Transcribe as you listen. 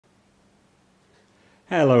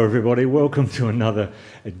Hello everybody, welcome to another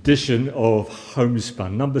edition of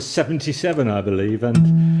Homespun, number 77 I believe,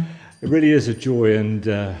 and it really is a joy and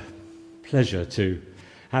pleasure to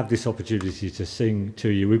have this opportunity to sing to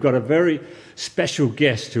you. We've got a very special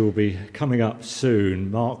guest who will be coming up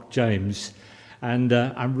soon, Marc James, and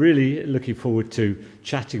I'm really looking forward to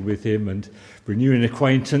chatting with him and renewing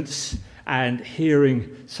acquaintance and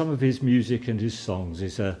hearing some of his music and his songs.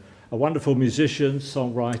 He's a wonderful musician,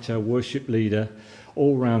 songwriter, worship leader,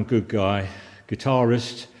 all-round good guy,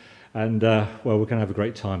 guitarist, and well, we're going to have a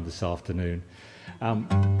great time this afternoon.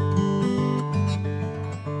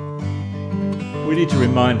 We need to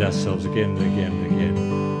remind ourselves again and again and again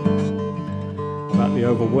about the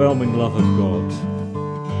overwhelming love of God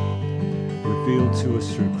revealed to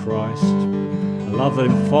us through Christ, a love that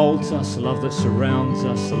enfolds us, a love that surrounds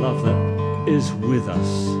us, a love that is with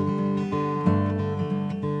us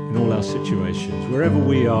in all our situations, wherever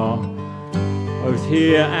we are, both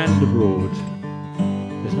here and abroad.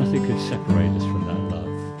 There's nothing could separate us from that love.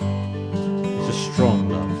 It's a strong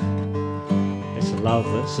love. It's a love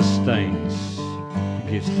that sustains and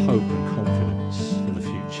gives hope and confidence for the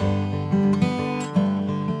future.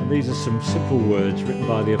 And these are some simple words written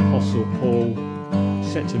by the Apostle Paul,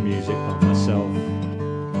 set to music by myself,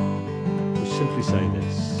 which simply say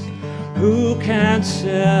this: who can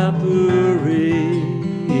separate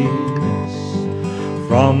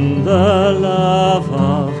from the love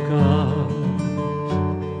of God?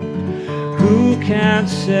 Who can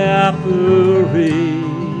separate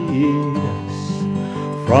us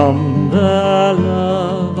from the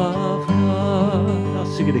love of God? I'll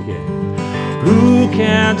sing it again. Who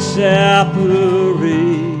can separate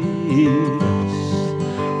us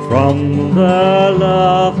from the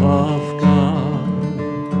love of God?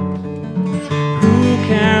 Who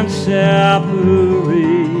can separate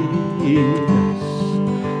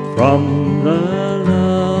from the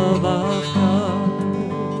love of God?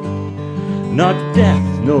 Not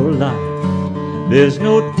death nor life, there's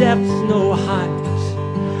no depth, no height,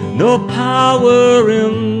 no power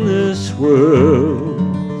in this world,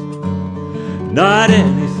 not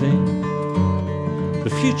anything the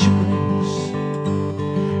future brings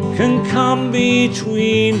can come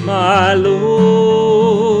between my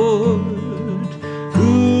Lord.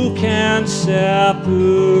 Who can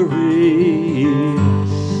separate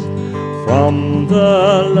from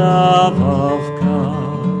the love of God?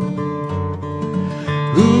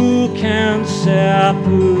 Who can separate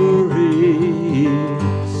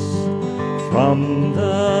us from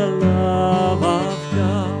the love of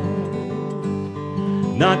God?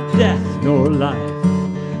 Not death nor life,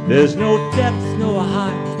 there's no depth, no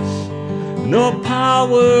height, no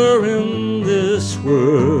power in this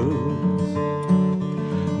world,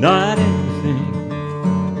 not anything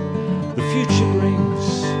the future brings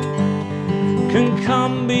can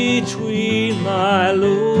come between my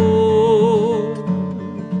Lord.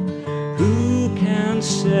 Who can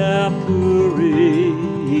separate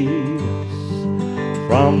us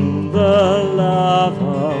from the love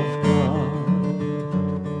of God?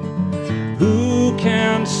 Who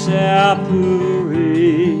can separate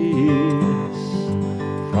us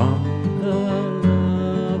from the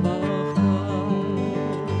love of God?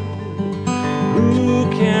 Who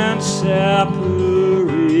can separate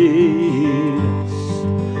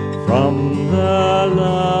from the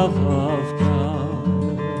love of God?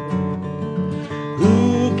 Who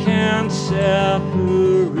can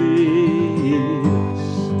separate us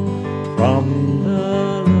from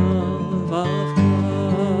the love of God?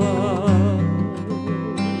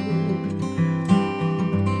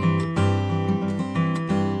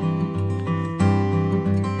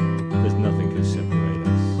 There's nothing can separate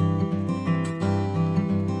us.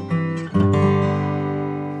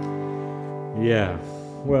 Yeah.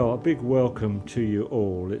 Well, a big welcome to you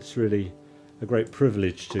all. It's really a great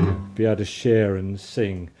privilege to be able to share and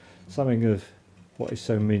sing something of what is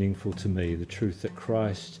so meaningful to me, the truth that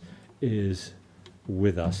Christ is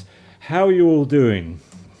with us. How are you all doing?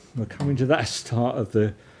 We're coming to that start of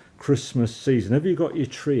the Christmas season. Have you got your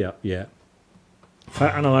tree up yet?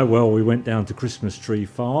 Pat and I, well, we went down to Christmas Tree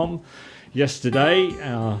Farm yesterday,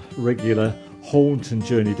 our regular haunt and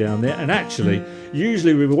journey down there, and actually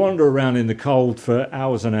usually we wander around in the cold for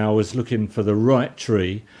hours and hours looking for the right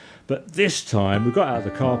tree, but this time we got out of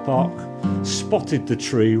the car park, spotted the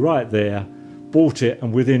tree right there, bought it,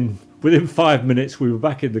 and within 5 minutes we were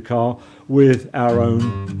back in the car with our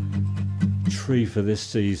own tree for this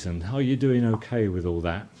season. Are you doing okay with all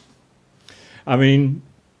that? I mean,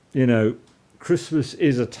 you know, Christmas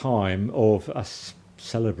is a time of a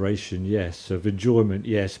celebration, yes, of enjoyment,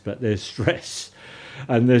 yes, but there's stress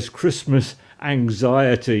and there's Christmas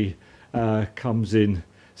anxiety comes in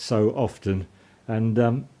so often.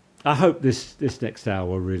 And I hope this next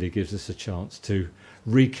hour really gives us a chance to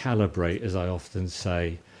recalibrate, as I often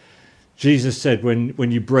say. Jesus said,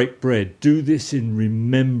 when you break bread, do this in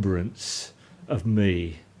remembrance of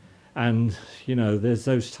me. And, you know, there's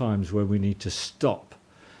those times where we need to stop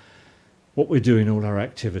what we're doing, all our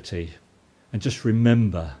activity, and just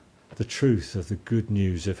remember the truth of the good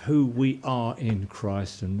news of who we are in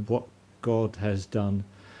Christ and what God has done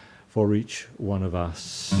for each one of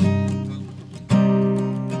us. There's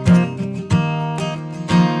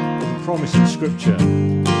a promise in Scripture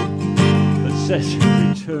that says,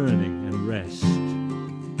 returning and rest,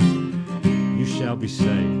 you shall be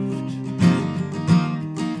saved.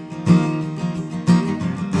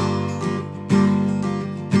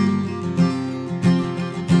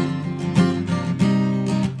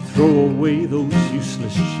 Throw away those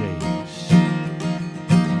useless shades.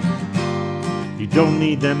 You don't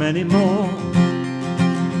need them anymore.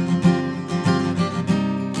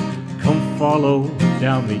 Come follow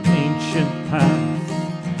down the ancient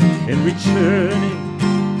path in returning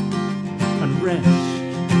and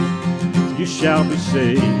rest. You shall be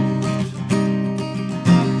saved.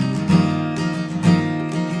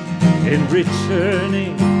 In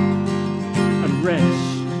returning and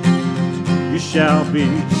rest, you shall be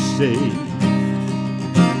saved.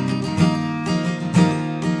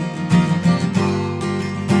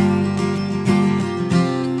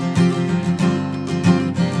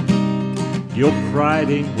 Your pride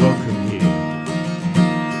ain't welcome here.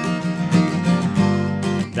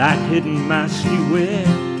 That hidden mask you wear,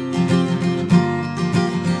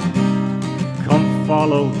 come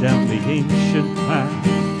follow down the ancient path.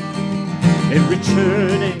 In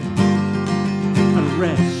returning and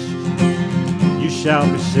rest, you shall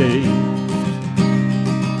be saved.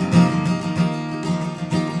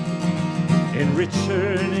 In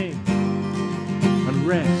returning and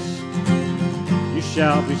rest, you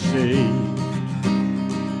shall be saved.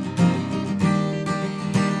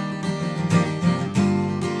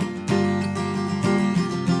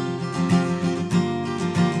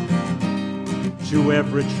 To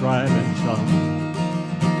every tribe and tongue,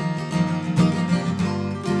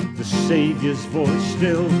 the Saviour's voice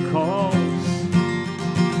still calls.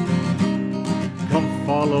 Come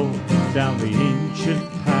follow down the ancient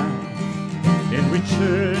path. In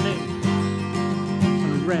returning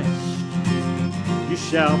and rest, you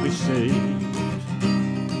shall be saved.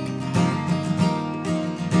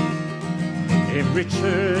 In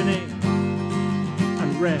returning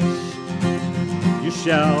and rest, you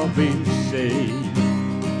shall be saved.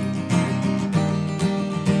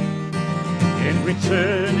 In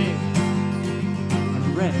returning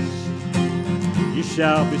and rest, you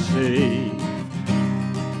shall be saved.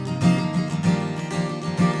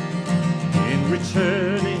 In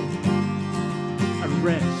returning and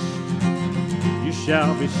rest, you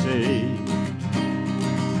shall be saved.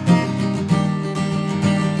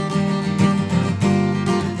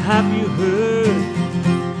 Have you heard?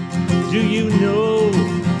 Do you know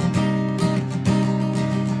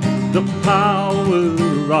the power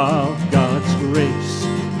of God's grace?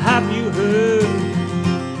 Have you heard?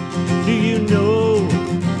 Do you know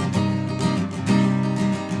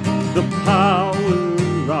the power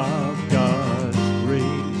of God's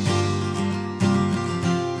grace?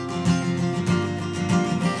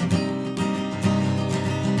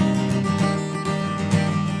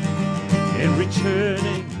 In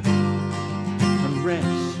returning and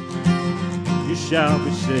rest, you shall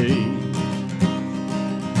be saved.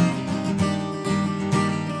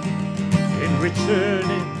 In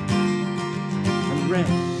returning and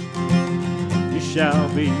rest, you shall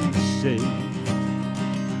be saved.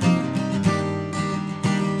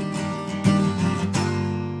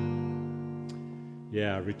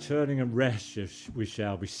 Yeah, returning and rest, we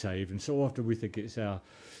shall be saved. And so often we think it's our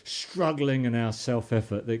struggling and our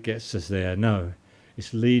self-effort that gets us there. No,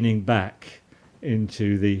 it's leaning back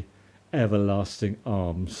into the everlasting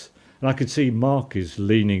arms. And I can see Mark is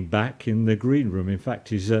leaning back in the green room. In fact,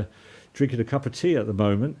 he's drinking a cup of tea at the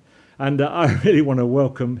moment. And I really want to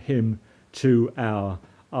welcome him to our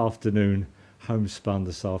afternoon Homespun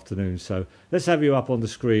this afternoon. So let's have you up on the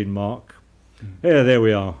screen, Mark. Yeah, there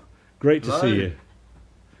we are. Great to see you.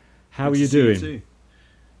 How are you doing?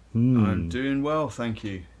 I'm doing well, thank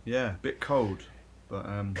you. Yeah, a bit cold.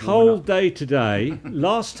 But cold day today.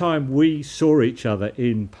 Last time we saw each other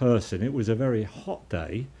in person, it was a very hot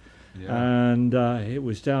day. Yeah. And it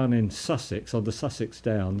was down in Sussex, on the Sussex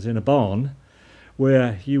Downs, in a barn,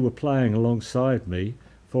 where you were playing alongside me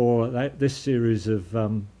for this series of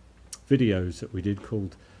videos that we did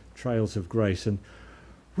called Trails of Grace. And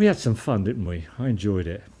we had some fun, didn't we? I enjoyed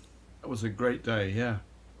it. was a great day. Yeah,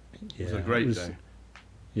 Yeah, it was a great day.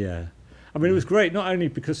 Yeah, I mean, it was great not only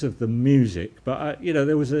because of the music, but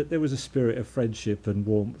there was a spirit of friendship and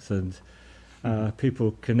warmth and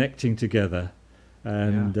people connecting together,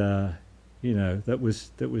 and that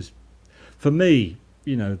was for me,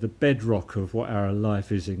 the bedrock of what our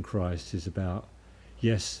life is in Christ is about.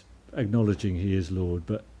 Yes, acknowledging He is Lord,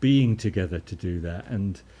 but being together to do that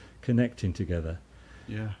and connecting together.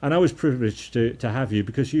 Yeah. And I was privileged to have you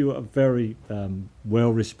because you are a very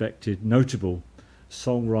well-respected, notable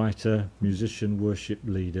songwriter, musician, worship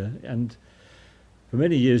leader. And for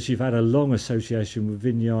many years you've had a long association with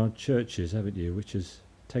Vineyard Churches, haven't you? Which has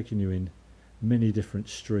taken you in many different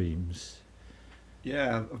streams.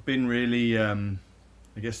 Yeah, I've been really, I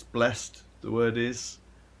guess, blessed, the word is,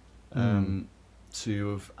 to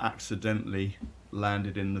have accidentally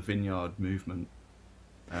landed in the Vineyard movement.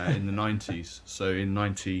 In the 90s, so in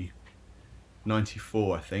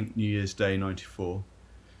 1994, I think, New Year's Day 94.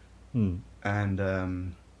 And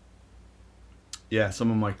some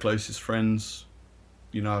of my closest friends,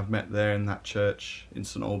 I've met there in that church in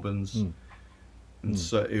St Albans. And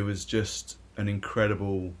so it was just an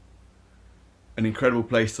incredible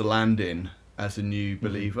place to land in as a new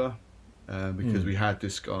believer, because we had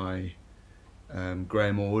this guy,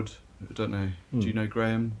 Graham Ord. I don't know, do you know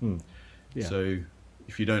Graham? Yeah. So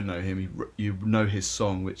if you don't know him, you know his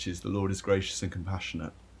song, which is "The Lord is Gracious and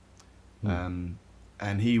Compassionate," and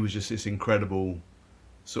he was just this incredible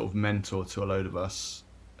sort of mentor to a load of us.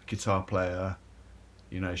 A guitar player,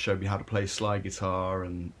 showed me how to play slide guitar,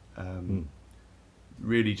 and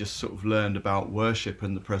really just sort of learned about worship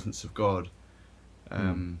and the presence of God,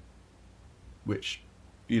 which,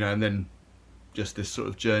 and then just this sort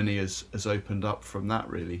of journey has opened up from that,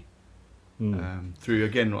 really. Through,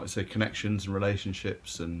 again, like I say, connections and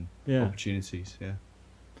relationships and opportunities. Yeah.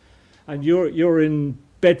 And you're in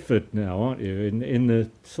Bedford now, aren't you? In the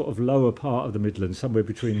sort of lower part of the Midlands, somewhere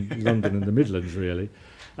between London and the Midlands, really.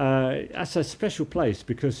 That's a special place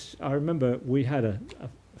because I remember we had a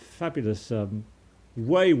fabulous,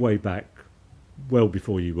 way back, well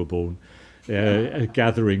before you were born, a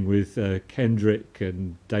gathering with Kendrick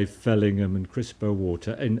and Dave Fellingham and Chris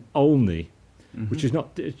Bowater in Olney. Which is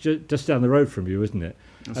not just down the road from you, isn't it?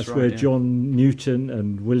 That's right, where John Newton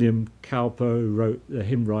and William Cowper, who wrote the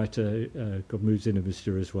hymn writer, God Moves in a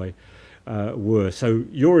Mysterious Way, were. So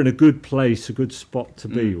you're in a good place, a good spot to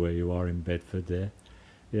be where you are in Bedford there.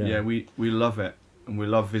 Yeah, we love it. And we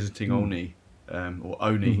love visiting Olney, or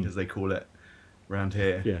Oney as they call it, around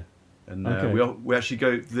here. Yeah. And we actually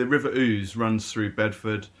go, the River Ouse runs through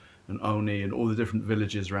Bedford and Olney and all the different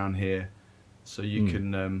villages around here. So you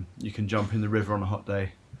can jump in the river on a hot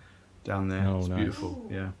day down there. It's nice. Beautiful.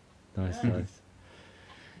 Yeah. Nice.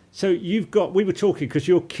 So we were talking because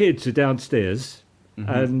your kids are downstairs,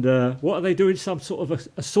 and what are they doing? Some sort of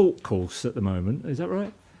assault course at the moment. Is that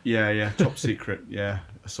right? Yeah. Top secret. Yeah,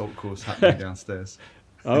 assault course happening downstairs.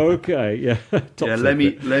 Okay. Yeah.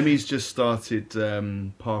 Lemmy's just started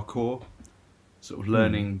parkour, sort of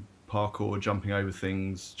learning parkour, jumping over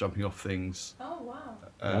things, jumping off things. Oh wow.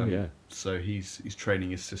 So he's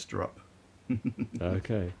training his sister up.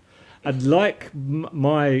 Okay. And like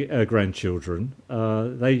my grandchildren,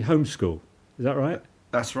 they homeschool. Is that right?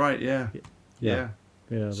 That's right, yeah.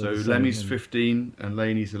 So Lemmy's 15 and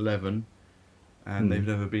Laney's 11, and they've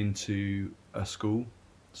never been to a school.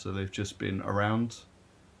 So they've just been around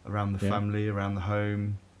the family, around the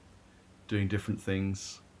home, doing different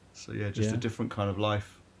things. So just a different kind of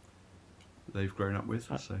life they've grown up with.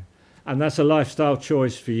 And that's a lifestyle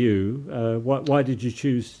choice for you. Why did you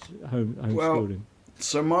choose homeschooling? Well,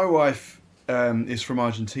 so my wife is from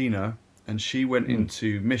Argentina, and she went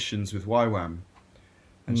into missions with YWAM.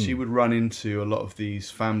 And she would run into a lot of these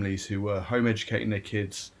families who were home educating their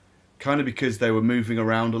kids, kind of because they were moving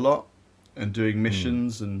around a lot and doing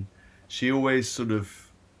missions. And she always sort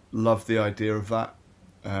of loved the idea of that.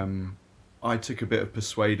 I took a bit of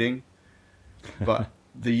persuading, but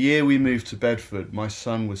the year we moved to Bedford, my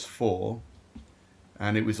son was 4,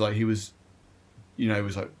 and it was like he was, it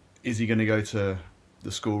was like, is he going to go to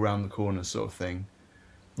the school round the corner sort of thing?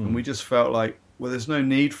 And we just felt like, well, there's no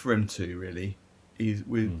need for him to, really.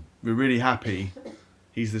 We're really happy.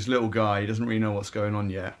 He's this little guy. He doesn't really know what's going on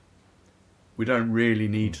yet. We don't really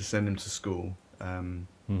need to send him to school.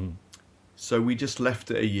 So we just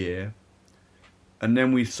left it a year, and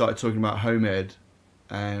then we started talking about home ed.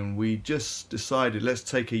 And we just decided, let's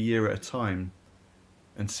take a year at a time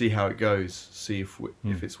and see how it goes, see if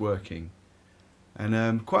it's working.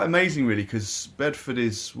 And quite amazing, really, because Bedford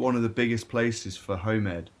is one of the biggest places for home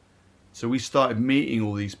ed. So we started meeting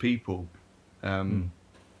all these people. I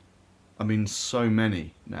mean, so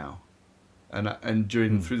many now. and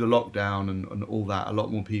during through the lockdown and all that, a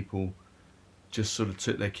lot more people just sort of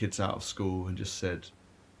took their kids out of school and just said,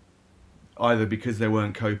 either because they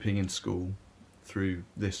weren't coping in school through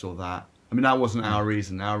this or that. I mean, that wasn't our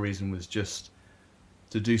reason. Our reason was just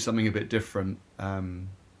to do something a bit different,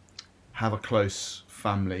 have a close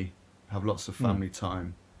family, have lots of family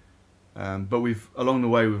time. But along the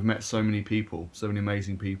way, we've met so many people, so many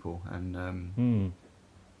amazing people. And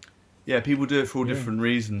yeah, people do it for all different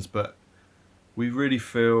reasons, but we really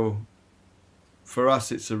feel, for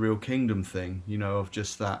us, it's a real kingdom thing, you know, of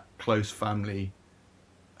just that close family.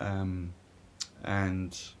 And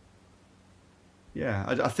yeah,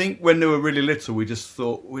 I think when they were really little, we just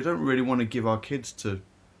thought, we don't really want to give our kids to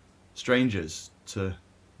strangers for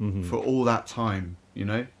all that time, you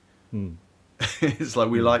know? It's like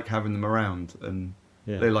we like having them around, and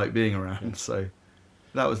they like being around. So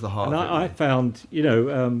that was the heart and of it. I found, you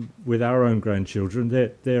know, with our own grandchildren,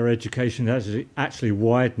 their education has actually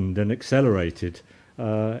widened and accelerated.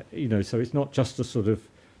 You know, so it's not just a sort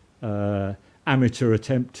of amateur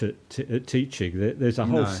attempt at teaching. There's a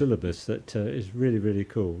whole syllabus that is really, really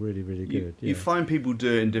cool, really, really good. You find people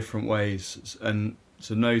do it in different ways, and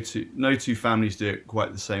so no two families do it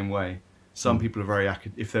quite the same way. Some people are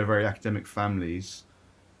if they're very academic families,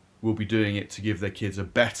 will be doing it to give their kids a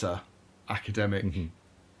better academic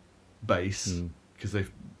base, because they've,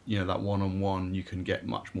 you know, that one-on-one, you can get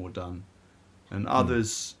much more done. And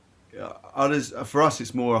others, for us,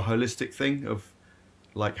 it's more a holistic thing of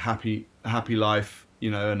like happy life,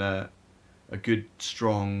 you know, and a good,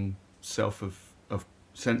 strong sense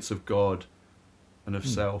of God and of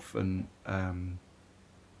self, and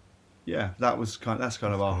yeah, that's kind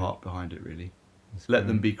of our heart behind it, really. Let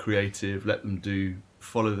them be creative, let them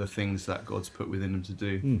follow the things that God's put within them to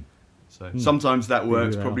do. So sometimes that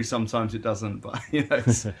works, probably sometimes it doesn't, but you know,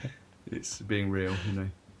 it's being real, you know.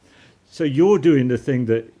 So you're doing the thing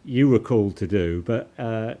that you were called to do, but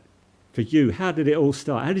for you, how did it all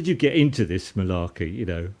start? How did you get into this malarkey, you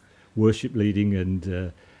know, worship leading,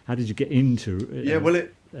 and how did you get into well,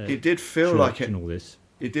 it did feel like it, and all this.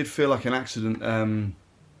 It did feel like an accident.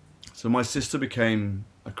 So my sister became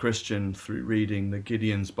a Christian through reading the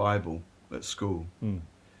Gideon's Bible at school.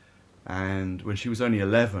 And when she was only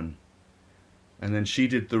 11, and then she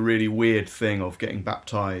did the really weird thing of getting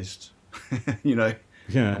baptized, you know.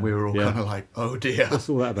 Yeah, and we were all kind of like, oh dear, what's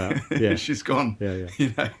all that about? Yeah, she's gone. Yeah.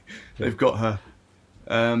 You know, they've got her.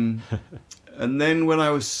 And then when I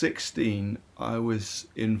was 16, I was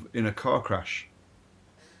in a car crash,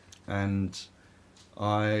 and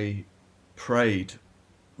I prayed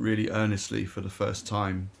really earnestly for the first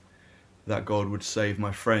time that God would save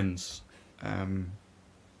my friends.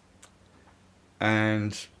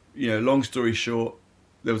 And you know, long story short,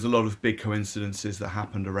 there was a lot of big coincidences that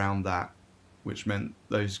happened around that, which meant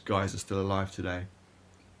those guys are still alive today.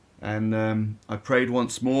 And I prayed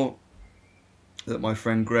once more that my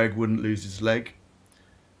friend Greg wouldn't lose his leg.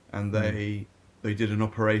 And they did an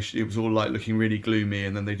operation. It was all like looking really gloomy,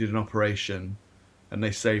 and then they did an operation and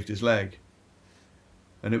they saved his leg.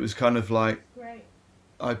 And it was kind of like, Great.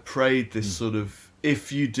 I prayed this sort of,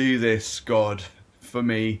 if you do this, God, for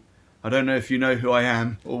me, I don't know if you know who I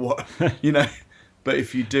am or what, you know, but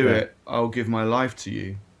if you do it, I'll give my life to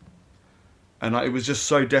you. And it was just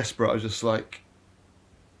so desperate. I was just like,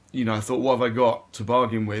 you know, I thought, what have I got to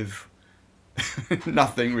bargain with?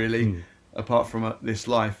 Nothing really, apart from this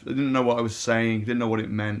life. I didn't know what I was saying, didn't know what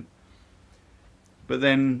it meant. But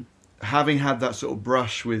then, having had that sort of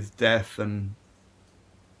brush with death and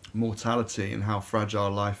mortality and how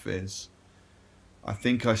fragile life is, I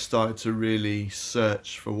think I started to really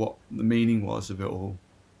search for what the meaning was of it all.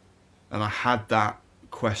 And I had that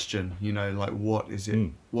question, you know, like, what is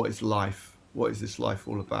it? What is life? What is this life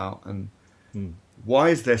all about? And why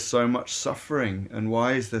is there so much suffering? And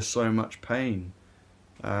why is there so much pain?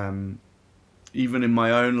 Even in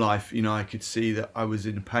my own life, you know, I could see that I was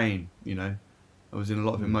in pain, you know. I was in a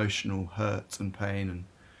lot of emotional hurt and pain and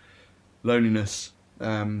loneliness.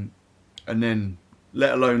 And then,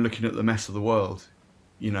 let alone looking at the mess of the world,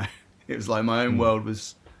 you know, it was like my own world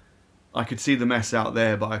was, I could see the mess out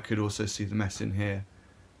there, but I could also see the mess in here.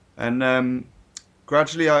 And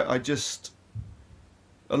gradually I just,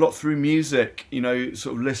 a lot through music, you know,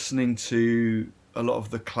 sort of listening to a lot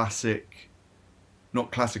of the classic,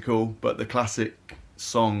 not classical, but the classic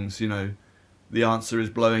songs, you know, The Answer is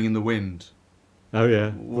Blowing in the Wind. Oh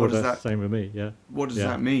yeah, What does that's that, same with me, yeah. What does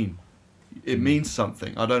that mean? It means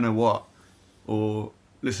something, I don't know what. Or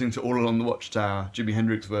listening to All Along the Watchtower, Jimi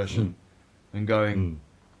Hendrix version, and going,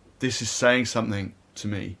 this is saying something to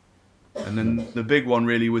me. And then the big one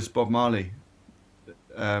really was Bob Marley,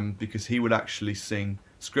 because he would actually sing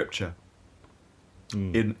scripture.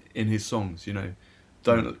 in his songs. You know,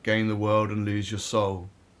 don't gain the world and lose your soul.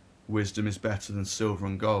 Wisdom is better than silver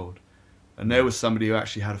and gold. And there was somebody who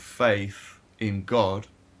actually had a faith in God.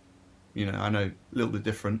 You know, I know a little bit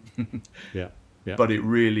different. Yeah. But it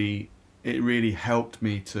really helped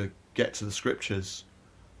me to get to the scriptures.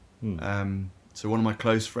 So one of my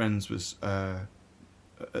close friends was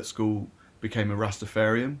at school became a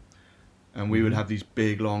Rastafarian, and we would have these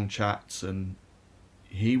big long chats, and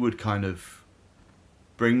he would kind of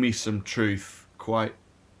bring me some truth quite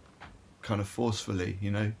kind of forcefully, you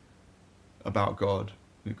know, about God,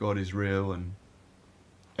 that God is real, and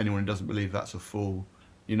anyone who doesn't believe that's a fool,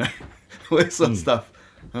 you know, all this sort of stuff.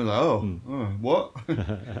 I was like, oh, what?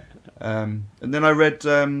 And then I read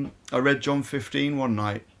John 15 one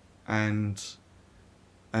night, and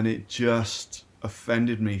it just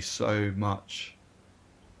offended me so much,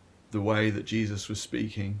 the way that Jesus was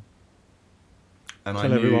speaking. And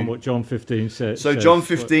Tell everyone what John 15 says. So John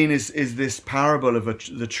 15 is this parable of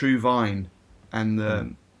the true vine,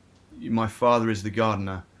 and my Father is the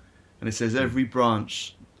gardener, and it says every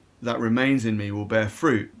branch that remains in me will bear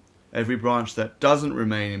fruit. Every branch that doesn't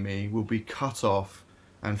remain in me will be cut off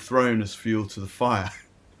and thrown as fuel to the fire.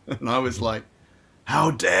 And I was like,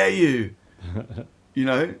 how dare you? You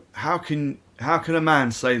know, how can a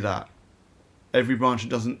man say that? Every branch that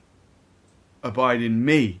doesn't abide in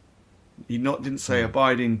me. He didn't say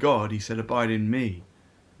abide in God, he said abide in me.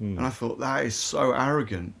 And I thought, that is so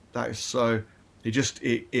arrogant. That is so, it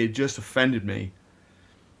just offended me.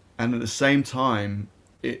 And at the same time,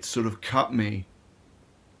 it sort of cut me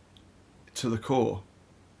to the core,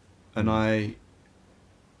 and I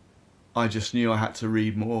just knew I had to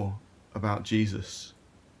read more about Jesus,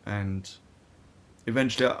 and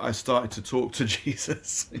eventually I started to talk to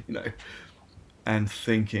Jesus, you know, and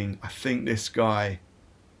thinking, I think this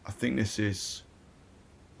is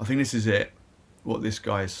it, what this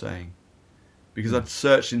guy is saying, because I'd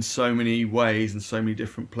searched in so many ways and so many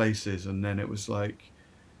different places, and then it was like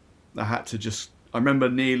I remember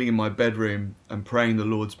kneeling in my bedroom and praying the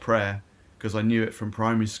Lord's Prayer, because I knew it from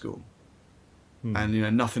primary school. And, you know,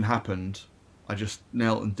 nothing happened. I just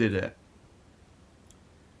knelt and did it.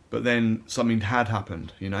 But then something had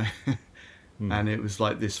happened, you know. And it was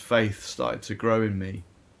like this faith started to grow in me.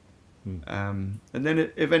 And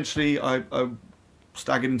then eventually I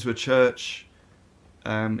staggered into a church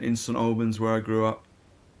in St Albans, where I grew up.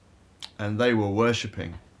 And they were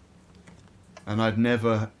worshipping. And I'd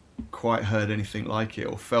never quite heard anything like it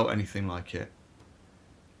or felt anything like it.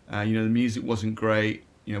 You know, the music wasn't great.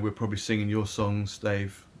 You know, we're probably singing your songs,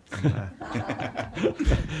 Dave.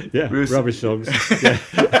 Yeah, rubbish songs.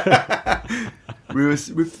 Yeah.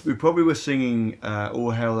 we probably were singing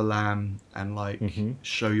All Hail the Lamb and like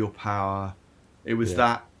Show Your Power. It was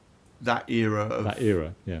that era of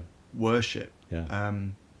worship. Yeah.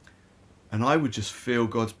 And I would just feel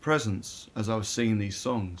God's presence as I was singing these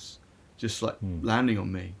songs, just like landing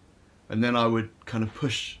on me. And then I would kind of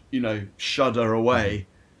push, you know, shudder away.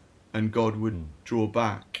 And God would draw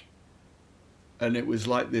back. And it was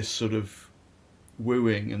like this sort of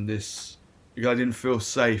wooing, and this, because I didn't feel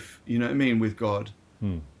safe, you know what I mean, with God.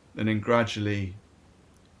 And then gradually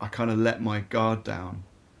I kind of let my guard down.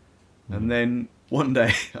 And then one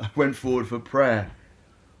day I went forward for prayer,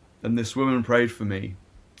 and this woman prayed for me,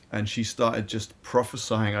 and she started just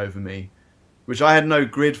prophesying over me, which I had no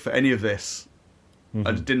grid for any of this.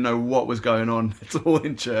 I just didn't know what was going on at all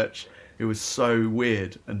in church. It was so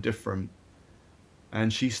weird and different.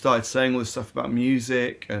 And she started saying all this stuff about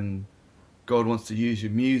music, and God wants to use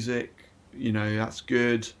your music. You know, that's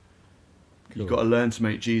good. Cool. You've got to learn to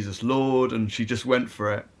make Jesus Lord. And she just went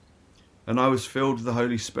for it. And I was filled with the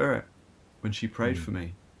Holy Spirit when she prayed for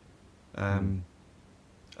me. And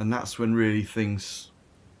that's when really things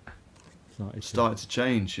started to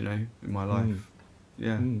change, you know, in my life.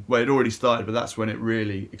 Yeah. Well, it already started, but that's when it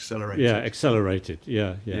really accelerated. Yeah, accelerated.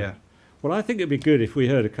 Yeah. Well, I think it'd be good if we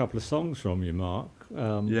heard a couple of songs from you, Mark.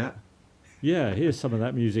 Yeah, here's some of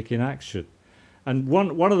that music in action. And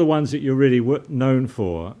one of the ones that you're really known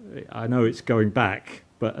for, I know it's going back,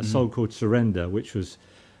 but a song called Surrender, which was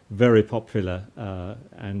very popular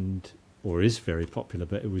or is very popular,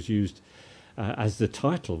 but it was used as the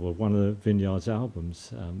title of one of the Vineyard's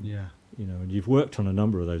albums. You know, and you've worked on a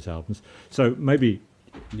number of those albums. So maybe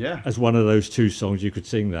as one of those two songs, you could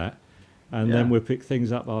sing that. And then we'll pick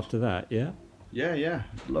things up after that, yeah? Yeah,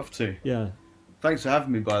 I'd love to. Yeah. Thanks for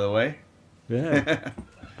having me, by the way. Yeah.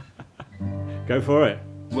 Go for it.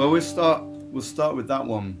 Well, we'll start with that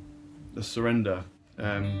one, The Surrender,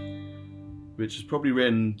 which was probably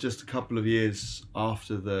written just a couple of years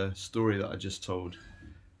after the story that I just told.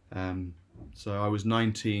 So I was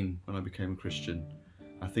 19 when I became a Christian.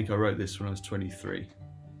 I think I wrote this when I was 23.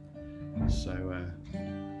 So,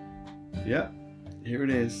 yeah, here it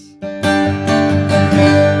is.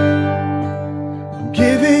 I'm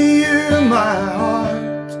giving you my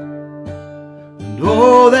heart and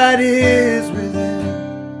all that is within.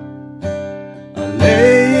 I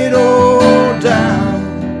lay it all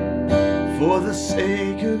down for the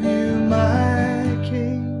sake of you, my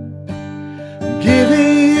King. I'm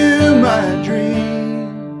giving you my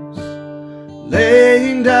dreams,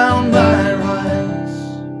 laying down my rights.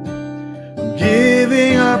 I'm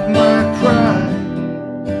giving up my pride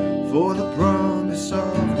for the promise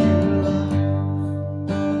of your love.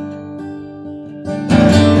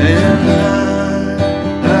 And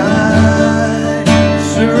I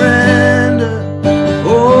surrender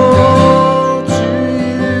all to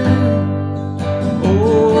you,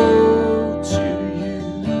 all to you.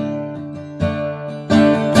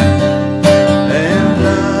 And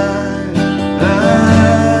I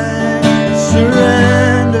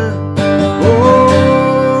surrender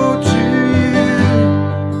all to you,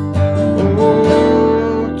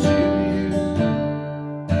 all to you.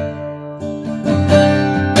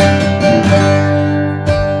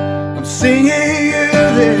 I'm singing you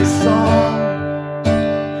this song,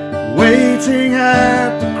 waiting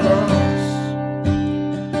at the cross.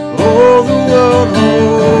 All the world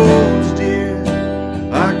holds dear,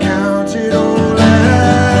 I count it all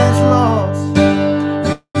as lost,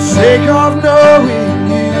 for the sake of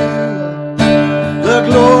knowing you, the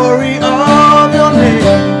glory of your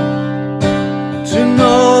name, to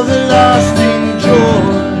know the lasting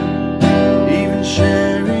joy, even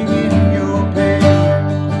sharing in your pain.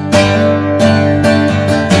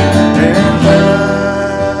 And I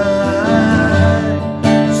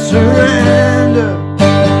surrender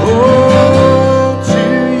all to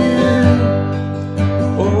you,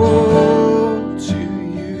 all to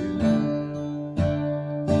you.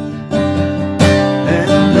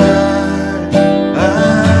 And I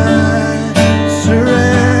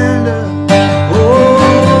surrender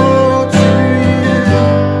all to you,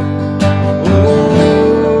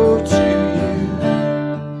 all to you.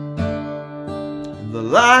 The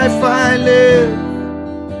life I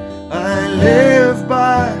live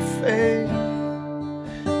by faith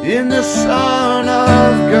in the Son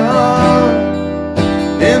of God,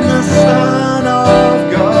 in the Son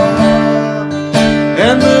of God.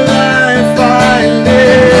 And the life I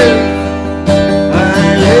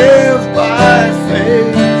live by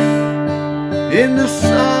faith in the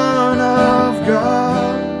Son of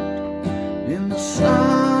God, in the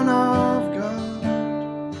Son of God.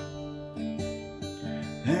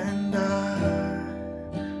 And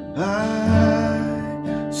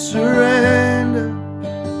I surrender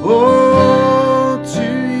all to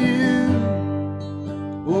you,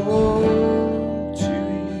 all to you.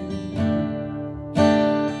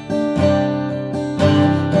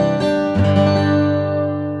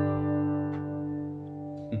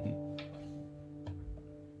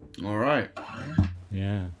 All right.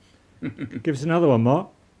 Yeah. Give us another one, Mark.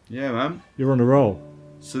 Yeah, man. You're on a roll.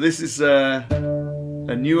 So this is a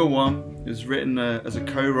newer one. It was written as a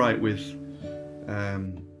co-write with a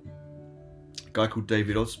guy called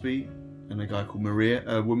David Osby and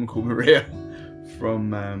a woman called Maria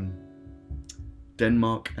from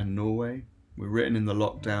Denmark and Norway. We're written in the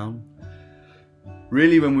lockdown.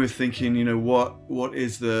 Really, when we're thinking, you know, what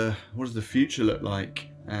does the future look like?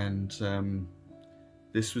 And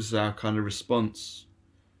this was our kind of response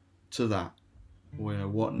to that. Well, you know,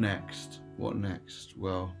 what next? What next?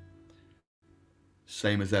 Well,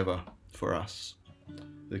 same as ever for us,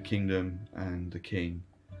 the kingdom and the king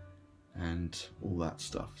and all that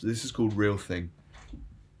stuff. So this is called Real Thing.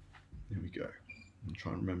 Here we go. I'm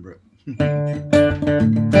trying to remember it.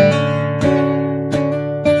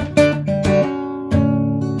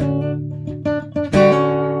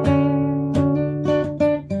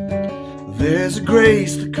 There's a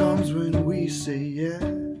grace that comes when we say yes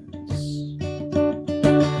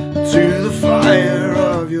to the fire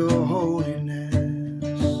of your holiness.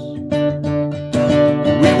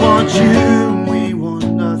 We want you and we want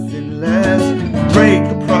nothing less. Break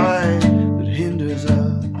the pride that hinders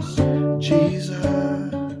us, Jesus.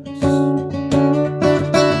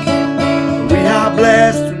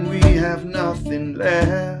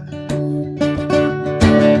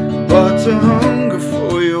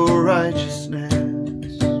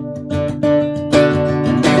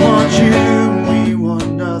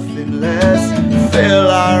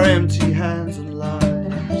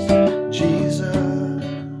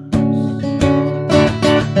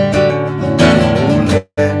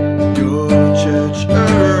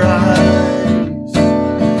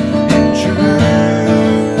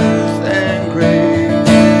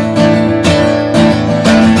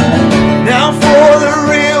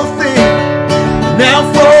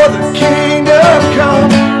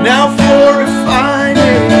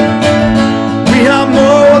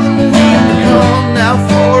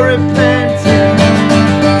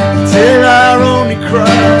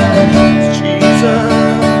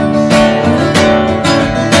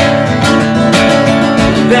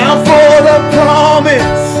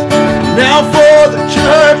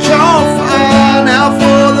 church on fire, now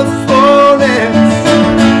for the fullness.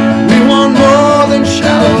 We want more than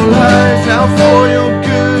shallow lives, now for your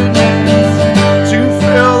goodness, to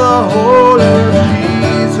fill the whole of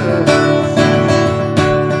Jesus.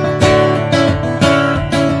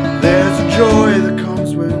 There's a joy that comes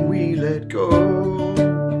when we let go.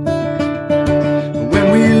 When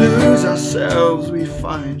we lose ourselves, we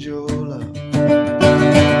find your love.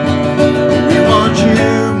 We want you,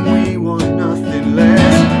 and we want nothing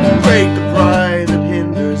less. Break the pride that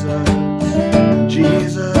hinders us,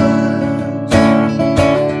 Jesus.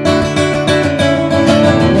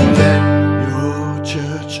 Let your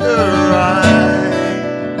church arise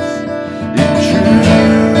in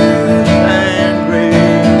truth and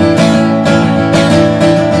grace.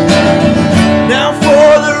 Now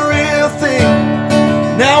for the real thing,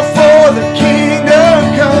 now for the kingdom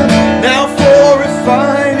come, now for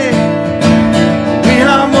refining. We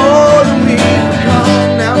are more than we've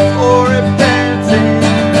become, now for repenting,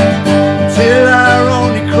 till our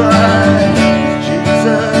only cry is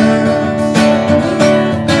Jesus.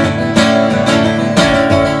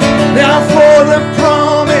 Now for the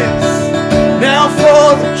promise, now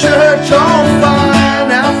for the church on fire,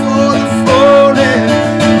 now for the fullness.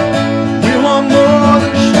 We want more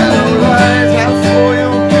than shallow lives, now for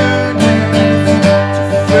your goodness,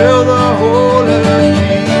 to fill the whole of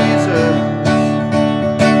Jesus.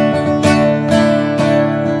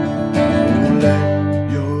 Oh, let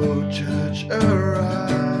your church arise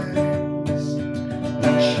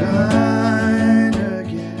and shine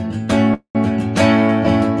again. Oh,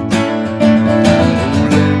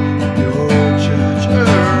 let your church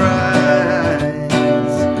arise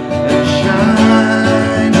and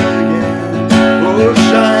shine again. Oh,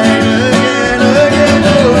 shine again, again.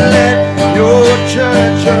 Oh, let your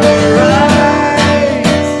church arise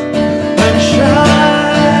and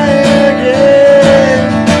shine again.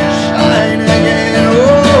 Shine again.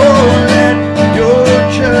 Oh, let your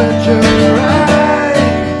church arise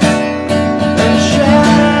and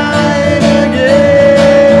shine again.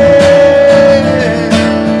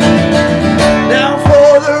 Now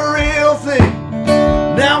for the real thing,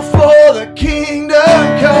 now for the kingdom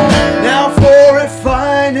come, now for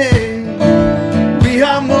refining. We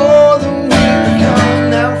are more than we become,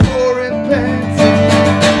 now for repenting,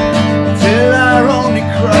 till our only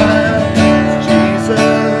cry is Jesus.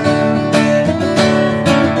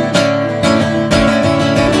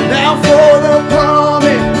 Now for the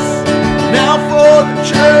promise, now for the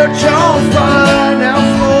church on fire, now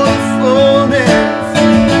for the fullness.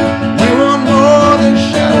 We want more than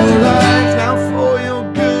shallow lives, now for your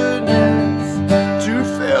goodness, to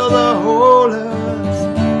fill the whole of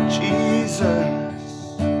Jesus.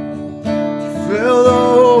 Fill the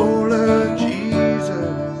whole of Jesus.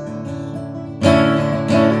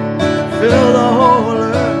 Fill the whole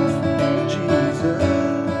of Jesus.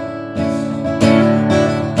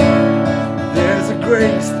 There's a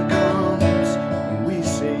grace that comes when we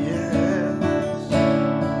say yes.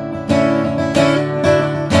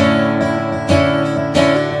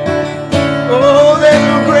 Oh, there's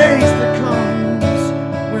a grace that comes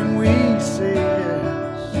when we say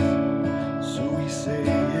yes. So we say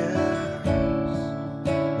yes.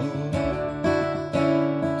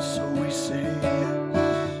 Oh, so we say yes.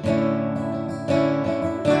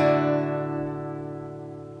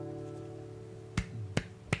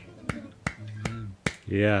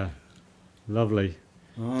 Yeah, lovely.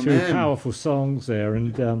 Amen. Two powerful songs there,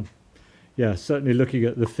 and yeah, certainly looking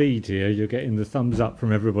at the feed here, you're getting the thumbs up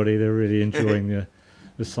from everybody. They're really enjoying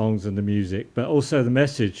the songs and the music, but also the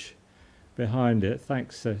message behind it.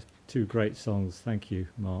 Thanks, two great songs. Thank you,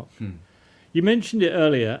 Mark. You mentioned it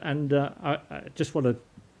earlier, and I just want to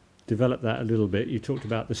develop that a little bit. You talked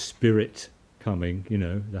about the Spirit coming, you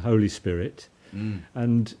know, the Holy Spirit,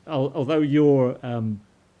 and although your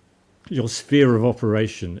sphere of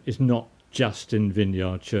operation is not just in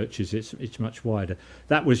Vineyard churches, it's much wider.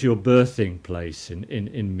 That was your birthing place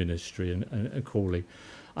in ministry and calling.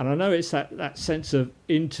 And I know it's that sense of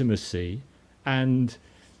intimacy and,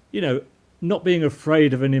 you know, not being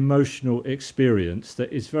afraid of an emotional experience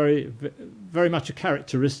that is very, very much a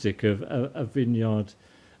characteristic of Vineyard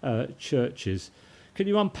churches. Can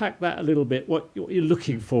you unpack that a little bit? What you're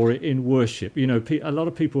looking for in worship? You know, a lot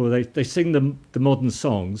of people, they sing the modern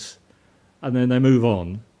songs and then they move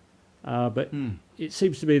on. But it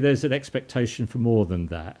seems to me there's an expectation for more than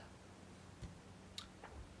that.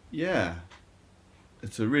 Yeah,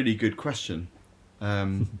 it's a really good question.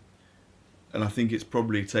 And I think it's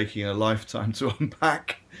probably taking a lifetime to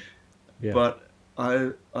unpack. Yeah. But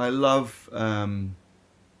I love, I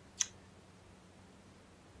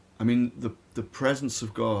mean, the presence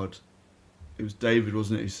of God it was David,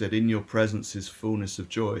 wasn't it, who said, "In your presence is fullness of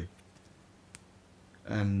joy."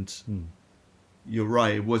 And you're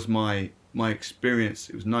right, it was my experience.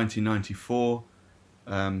 It was 1994.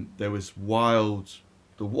 There was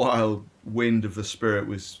the wild wind of the Spirit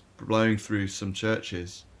was blowing through some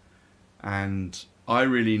churches, and I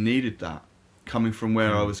really needed that, coming from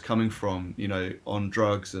where I was coming from, you know, on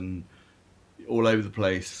drugs and all over the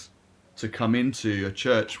place, to come into a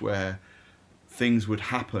church where things would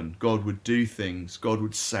happen, God would do things, God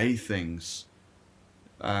would say things.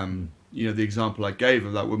 You know, the example I gave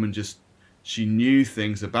of that woman, she knew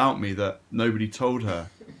things about me that nobody told her.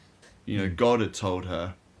 You know, God had told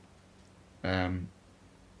her. And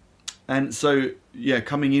so, yeah,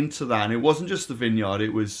 coming into that, and it wasn't just the Vineyard,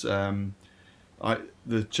 it was,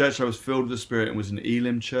 the church I was filled with the Spirit in was an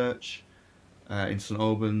Elim church in St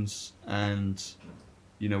Albans, and,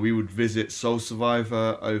 you know, we would visit Soul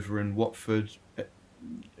Survivor over in Watford.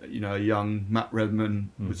 You know, a young Matt Redman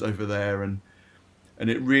was over there, and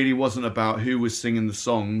it really wasn't about who was singing the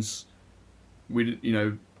songs. You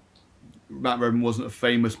know, Matt Redman wasn't a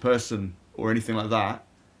famous person or anything like that.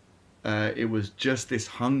 It was just this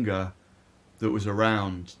hunger that was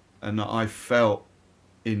around, and that I felt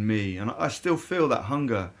in me, and I still feel that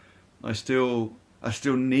hunger. I still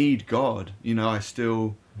need God. You know,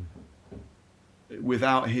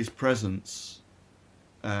 without His presence,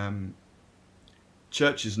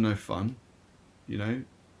 church is no fun. You know,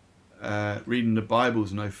 reading the Bible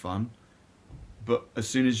is no fun. But as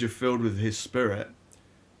soon as you're filled with His Spirit,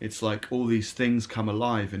 it's like all these things come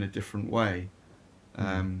alive in a different way.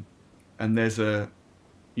 And there's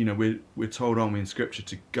you know, we're told, aren't we, in Scripture,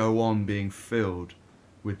 to go on being filled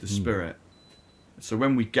with the Spirit. So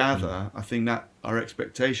when we gather, I think that our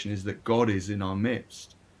expectation is that God is in our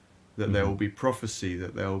midst, that there will be prophecy,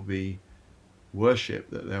 that there will be worship,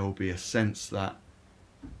 that there will be a sense that,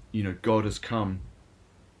 you know, God has come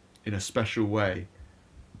in a special way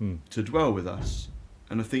to dwell with us.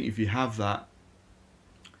 And I think if you have that,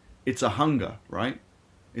 it's a hunger, right?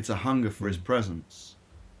 It's a hunger for His presence.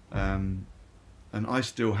 And I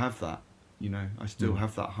still have that, you know, I still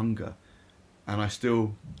have that hunger. And I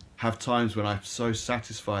still have times when I'm so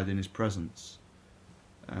satisfied in His presence.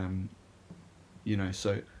 You know,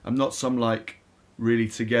 so I'm not some like really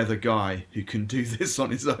together guy who can do this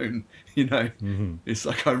on his own, you know. It's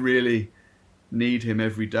like I really need Him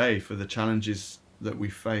every day for the challenges that we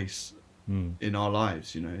face in our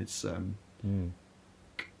lives, you know. It's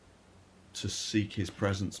to seek His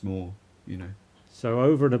presence more, you know. So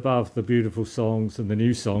over and above the beautiful songs and the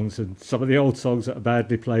new songs and some of the old songs that are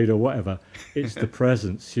badly played or whatever, it's the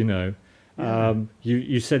presence, you know.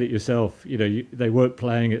 You said it yourself, you know, they weren't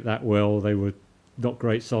playing it that well, they were not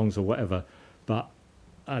great songs or whatever, but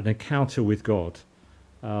an encounter with God,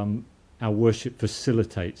 our worship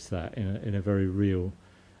facilitates that in a very real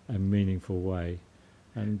and meaningful way.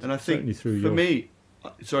 And I think through for me,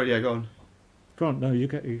 sorry, yeah, go on. Go on, no, you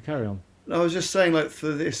carry on. No, I was just saying, like,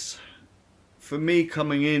 for me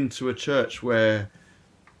coming into a church where,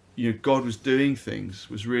 you know, God was doing things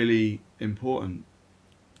was really important,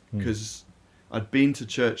 because I'd been to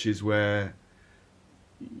churches where,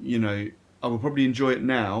 you know, I would probably enjoy it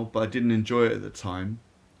now, but I didn't enjoy it at the time.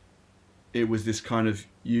 It was this kind of,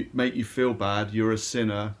 you make you feel bad, you're a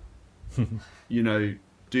sinner, you know,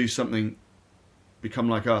 do something, become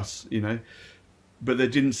like us, you know. But there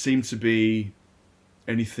didn't seem to be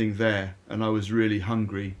anything there, and I was really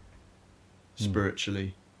hungry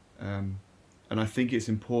spiritually. And I think it's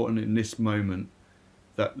important in this moment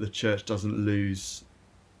that the church doesn't lose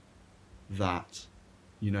that,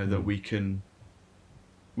 you know, that we can,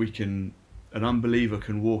 an unbeliever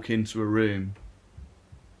can walk into a room,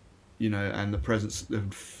 you know, and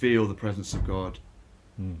feel the presence of God,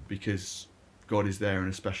 because God is there in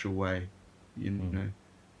a special way, you know.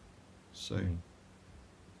 So,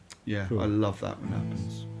 yeah, cool. I love that when it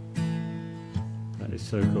happens. That is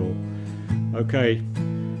so cool. Okay,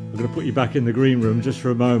 I'm going to put you back in the green room just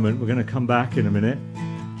for a moment. We're going to come back in a minute,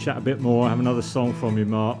 chat a bit more, have another song from you,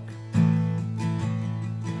 Marc.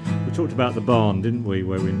 We talked about the barn, didn't we,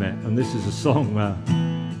 where we met? And this is a song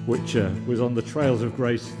which was on the Trails of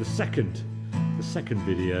Grace, the second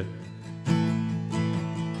video.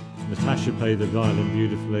 Natasha played the violin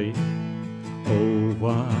beautifully. Oh,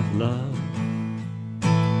 what love.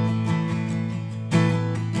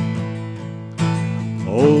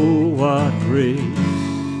 Oh, what grace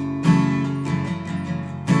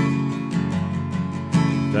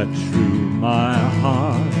that drew my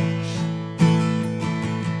heart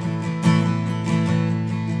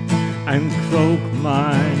and cloaked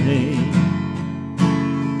my name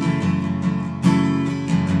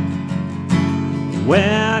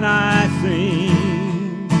when I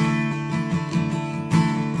think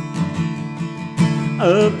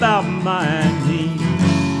about my knees.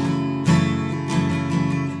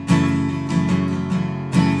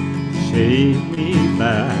 Take me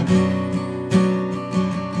back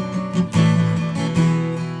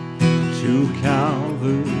to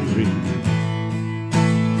Calvary,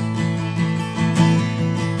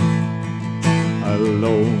 a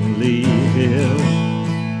lonely hill,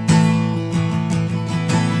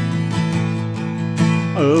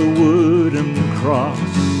 a wooden cross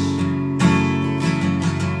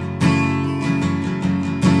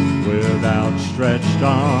with outstretched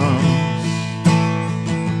arms.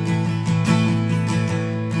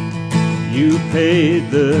 You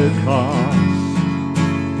paid the cost.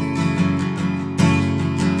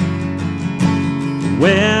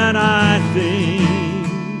 When I think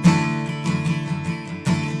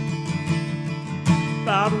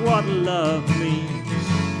about what love means,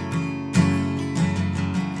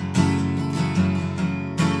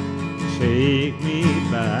 take me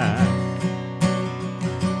back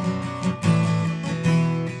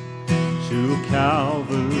to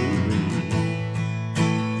Calvary.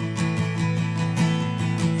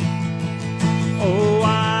 Oh,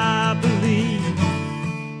 I believe,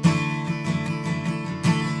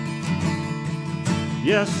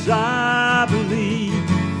 yes, I believe,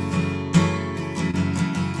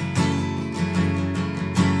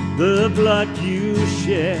 the blood you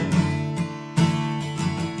shed,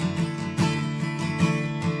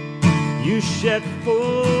 you shed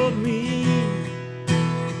for me.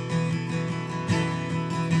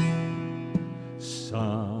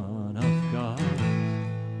 Son of God,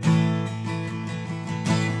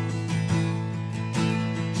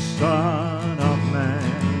 Son of Man,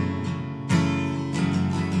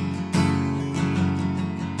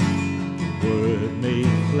 Word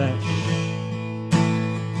made flesh,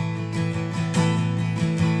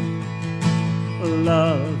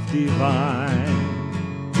 love divine.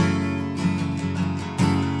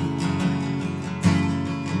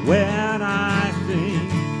 When I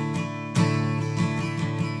think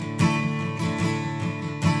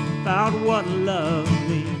about what love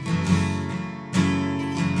means,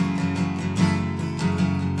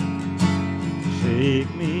 take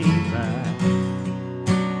me back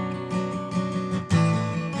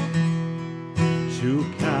to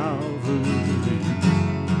Calvary.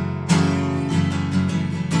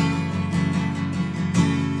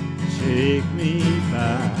 Take me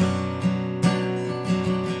back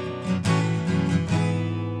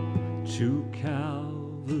to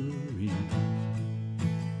Calvary.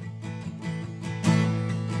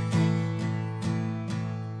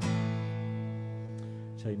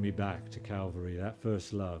 Take me back to Calvary, that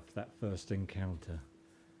first love, that first encounter.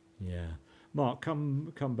 Yeah. Mark,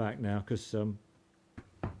 come back now, because,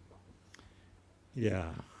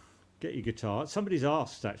 yeah, get your guitar. Somebody's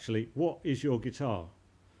asked, actually, what is your guitar?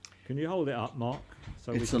 Can you hold it up, Mark?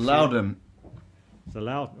 So it's a Loudon. It's a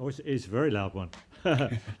loud, oh, it is a very loud one.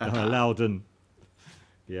 A Loudon.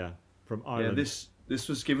 Yeah, from Ireland. Yeah, this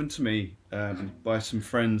was given to me by some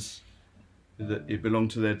friends that it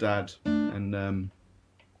belonged to their dad, and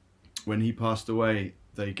when he passed away,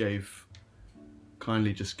 they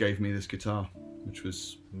kindly just gave me this guitar, which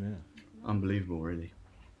was unbelievable, really.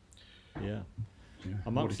 Yeah.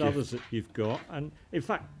 Amongst others that you've got, and in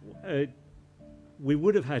fact, we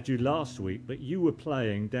would have had you last week, but you were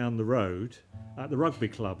playing down the road at the rugby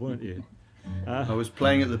club, weren't you? I was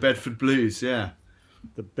playing at the Bedford Blues, yeah.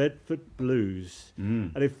 The Bedford Blues.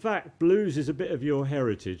 And in fact, blues is a bit of your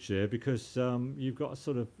heritage there, because you've got a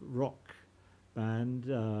sort of rock band,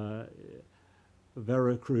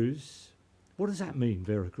 Veracruz. What does that mean,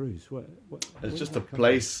 Veracruz? It's just a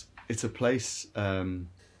place. It's a place.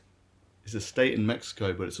 It's a state in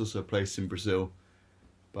Mexico, but it's also a place in Brazil.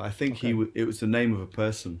 But I think it was the name of a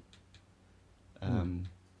person.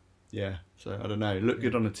 Yeah, so I don't know. It looked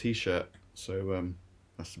good on a T-shirt, so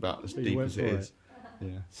that's about as deep as it is.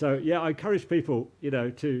 Yeah. So yeah, I encourage people,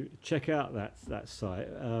 to check out that site.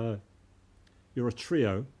 You're a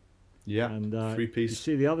trio. Yeah, and 3-piece. You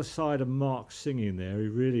see the other side of Mark singing there. He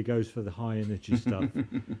really goes for the high energy stuff,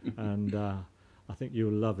 and I think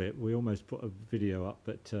you'll love it. We almost put a video up,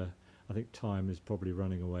 but I think time is probably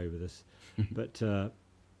running away with us. But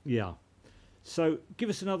yeah, so give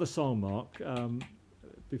us another song, Mark,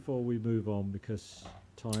 before we move on, because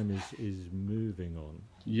time is moving on.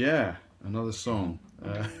 Yeah, another song.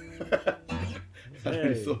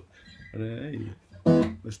 Hey.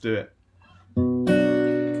 Let's do it.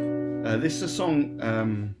 This is a song,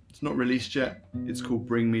 it's not released yet. It's called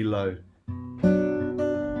Bring Me Low.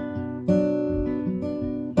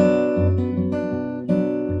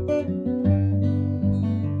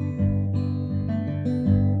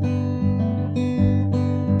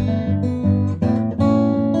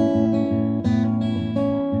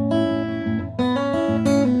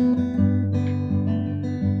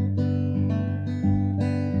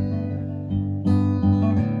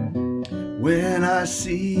 when I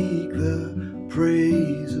seek the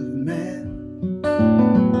praise of men,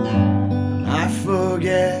 and I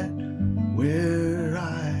forget where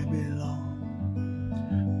I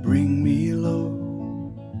belong. Bring me low,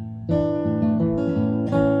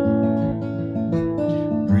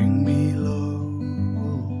 bring me low.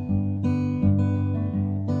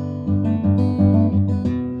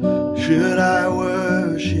 Should I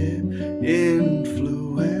worship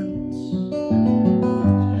influence,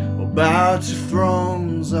 or bow to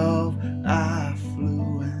thrones of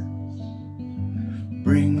affluence?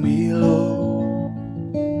 Bring me low.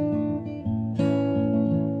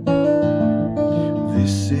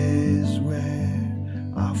 This is where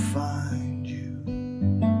I'll find you,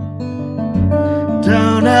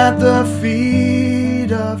 down at the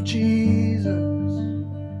feet of Jesus,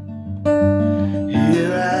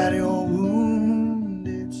 here at your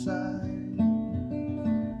wounded side.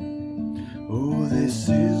 Oh, this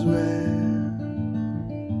is where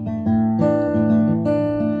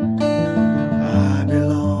I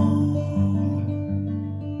belong.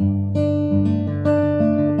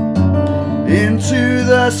 Into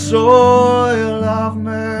the soil of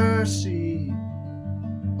mercy,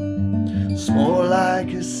 small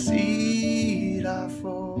like a seed I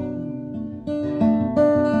fall.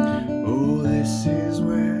 Oh, this is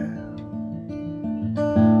where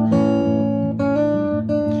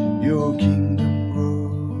your kingdom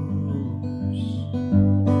grows.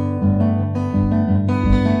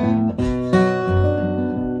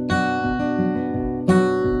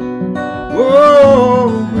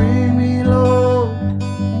 Oh, bring me low.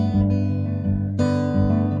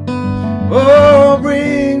 Oh,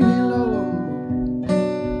 bring me low.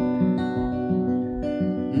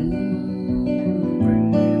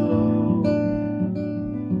 Bring me low.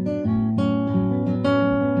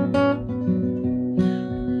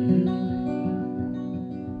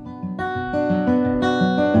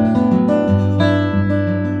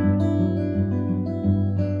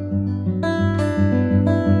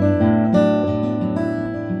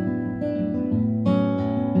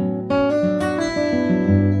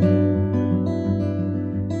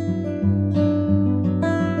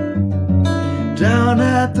 Down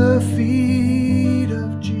at the feet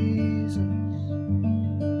of Jesus,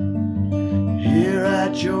 here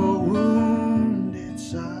at your wounded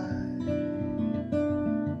side.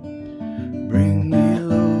 Bring me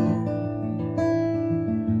low.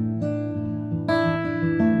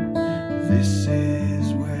 This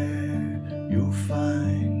is where you'll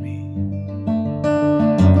find me.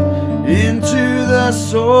 Into the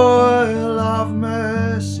soil of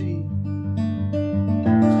mercy,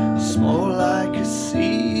 small like a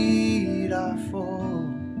seed I fall.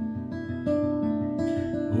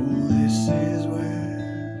 Oh, this is where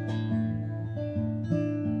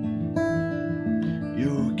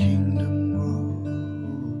your kingdom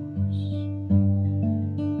grows.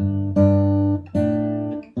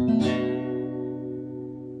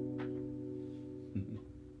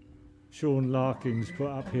 Sean Larkins put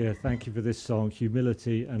up here, thank you for this song,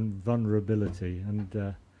 Humility and Vulnerability. And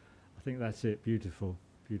I think that's it. Beautiful,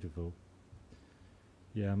 beautiful.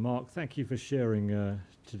 Yeah, Mark, thank you for sharing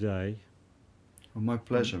today. Oh, my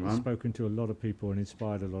pleasure, You've man. spoken to a lot of people and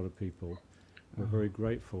inspired a lot of people. We're very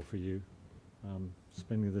grateful for you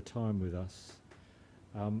spending the time with us.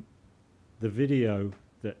 The video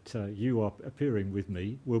that you are appearing with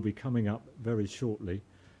me will be coming up very shortly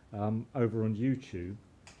over on YouTube.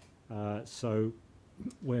 So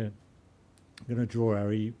we're going to draw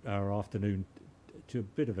our afternoon to a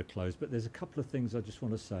bit of a close, but there's a couple of things I just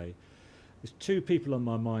want to say. There's two people on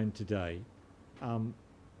my mind today.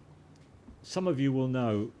 Some of you will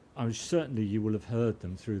know, certainly you will have heard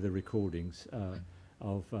them through the recordings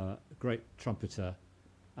of great trumpeter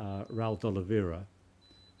Raul de Oliveira,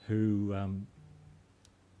 who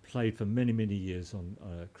played for many, many years on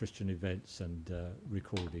Christian events and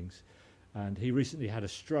recordings. And he recently had a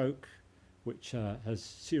stroke, which has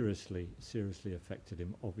seriously affected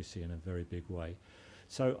him, obviously in a very big way.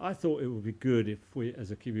 So I thought it would be good if we, as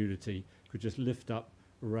a community, could just lift up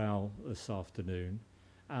Raul this afternoon.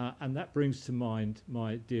 And that brings to mind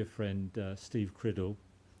my dear friend Steve Criddle,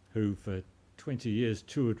 who for 20 years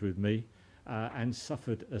toured with me and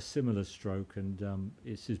suffered a similar stroke, and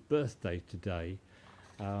it's his birthday today.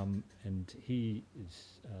 And he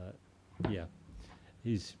is,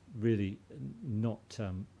 he's really not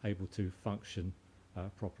able to function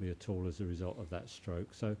properly at all as a result of that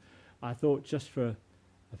stroke. So I thought just for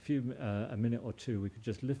a minute or two we could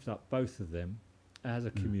just lift up both of them as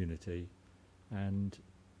a community, and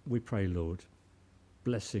we pray, Lord,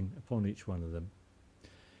 blessing upon each one of them.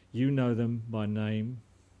 You know them by name,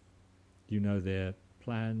 you know their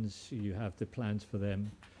plans. You have the plans for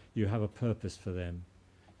them. You have a purpose for them.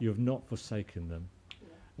 You have not forsaken them. Yeah.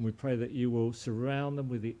 And we pray that you will surround them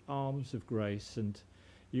with the arms of grace, and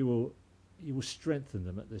you will strengthen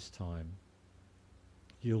them at this time.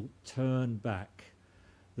 You'll turn back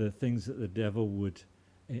the things that the devil would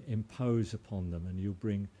impose upon them, and you'll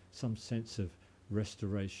bring some sense of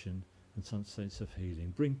restoration and some sense of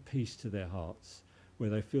healing. Bring peace to their hearts. Where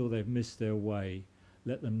they feel they've missed their way,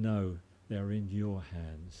 let them know they're in your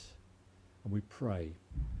hands. And we pray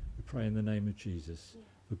in the name of Jesus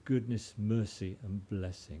for goodness, mercy and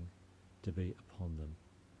blessing to be upon them.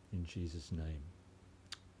 In Jesus' name.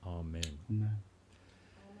 Amen. Amen.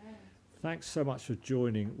 Thanks so much for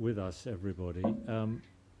joining with us, everybody.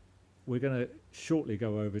 We're going to shortly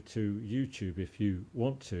go over to YouTube if you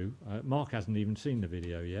want to. Mark hasn't even seen the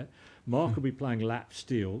video yet. Mark will be playing lap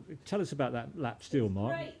steel. Tell us about that lap steel,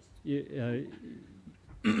 Mark. Great.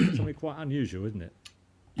 Something quite unusual, isn't it?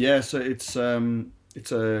 Yeah, so it's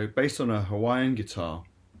based on a Hawaiian guitar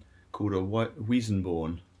called a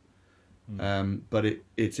Wiesenborn. But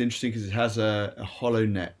it's interesting because it has a hollow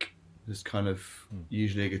neck. This kind of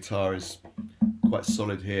usually a guitar is quite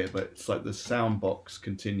solid here, but it's like the sound box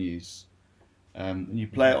continues. And you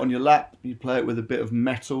play it on your lap. You play it with a bit of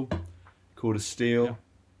metal called a steel,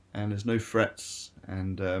 and there's no frets.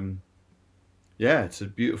 And yeah, it's a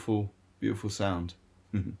beautiful, beautiful sound.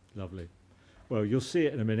 Lovely. Well, you'll see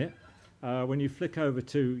it in a minute. When you flick over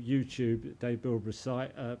to YouTube, Dave Bilbrough's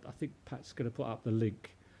site, I think Pat's going to put up the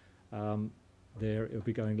link there. It'll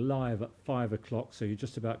be going live at 5 o'clock, so you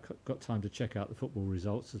just about got time to check out the football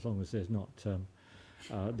results, as long as there's not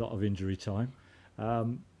a lot of injury time.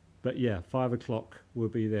 But yeah, 5 o'clock will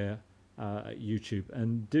be there at YouTube,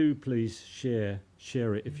 and do please share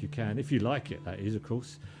it if you can, if you like it, that is, of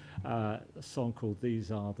course. A song called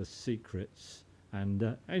These Are the Secrets.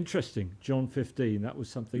 And interesting, John 15, that was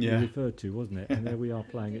something you referred to, wasn't it? And there we are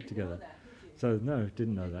playing it together. So no,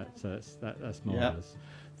 didn't know that. So that's marvellous.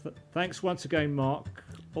 Thanks once again, Mark.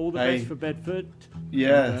 All the best for Bedford.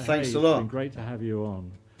 Yeah, thanks a lot. It's been great to have you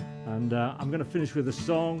on. And I'm going to finish with a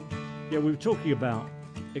song. Yeah, we were talking about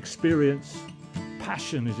experience.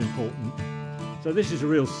 Passion is important. So this is a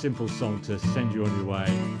real simple song to send you on your way.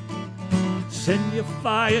 Send your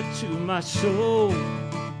fire to my soul,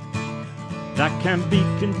 that can be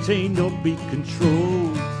contained or be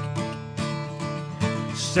controlled.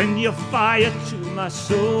 Send your fire to my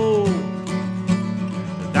soul,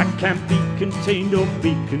 that can be contained or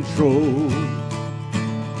be controlled.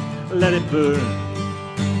 Let it burn,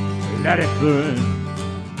 let it burn,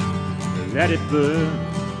 let it burn,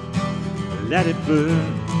 let it burn,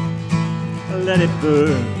 let it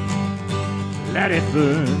burn, let it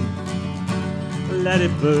burn, let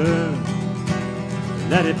it burn,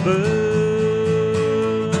 let it burn.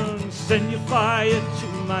 Send your fire to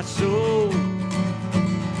my soul,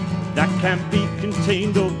 that can't be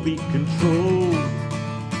contained or be controlled.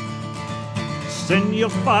 Send your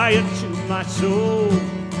fire to my soul,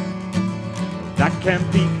 that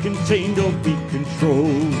can't be contained or be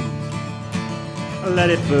controlled. Let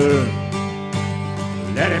it burn,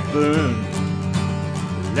 let it burn,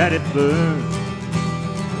 let it burn,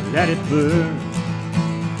 let it burn,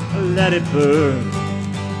 let it burn,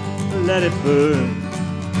 let it burn,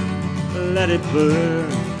 let it burn,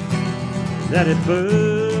 let it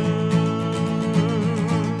burn.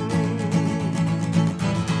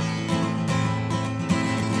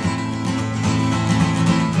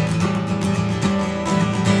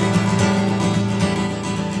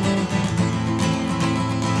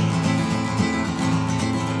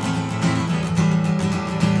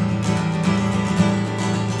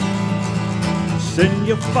 Send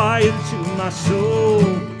your fire to my soul,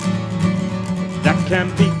 that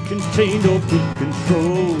can't be contained or be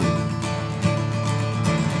controlled.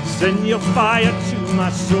 Send your fire to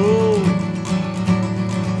my soul,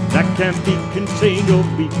 that can't be contained or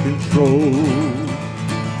be controlled.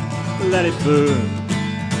 Let it burn,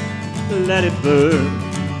 let it burn,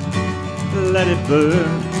 let it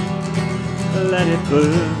burn, let it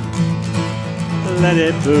burn, let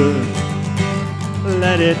it burn,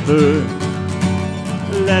 let it burn,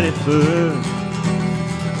 let it burn,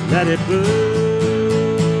 let it burn.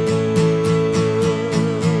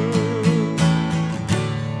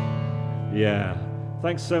 Yeah,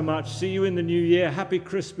 thanks so much. See you in the new year. Happy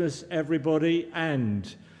Christmas, everybody,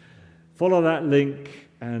 and follow that link,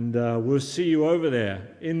 and we'll see you over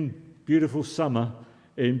there in beautiful summer,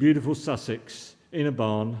 in beautiful Sussex, in a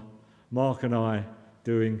barn. Mark and I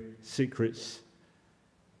doing Secrets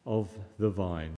of the Vine.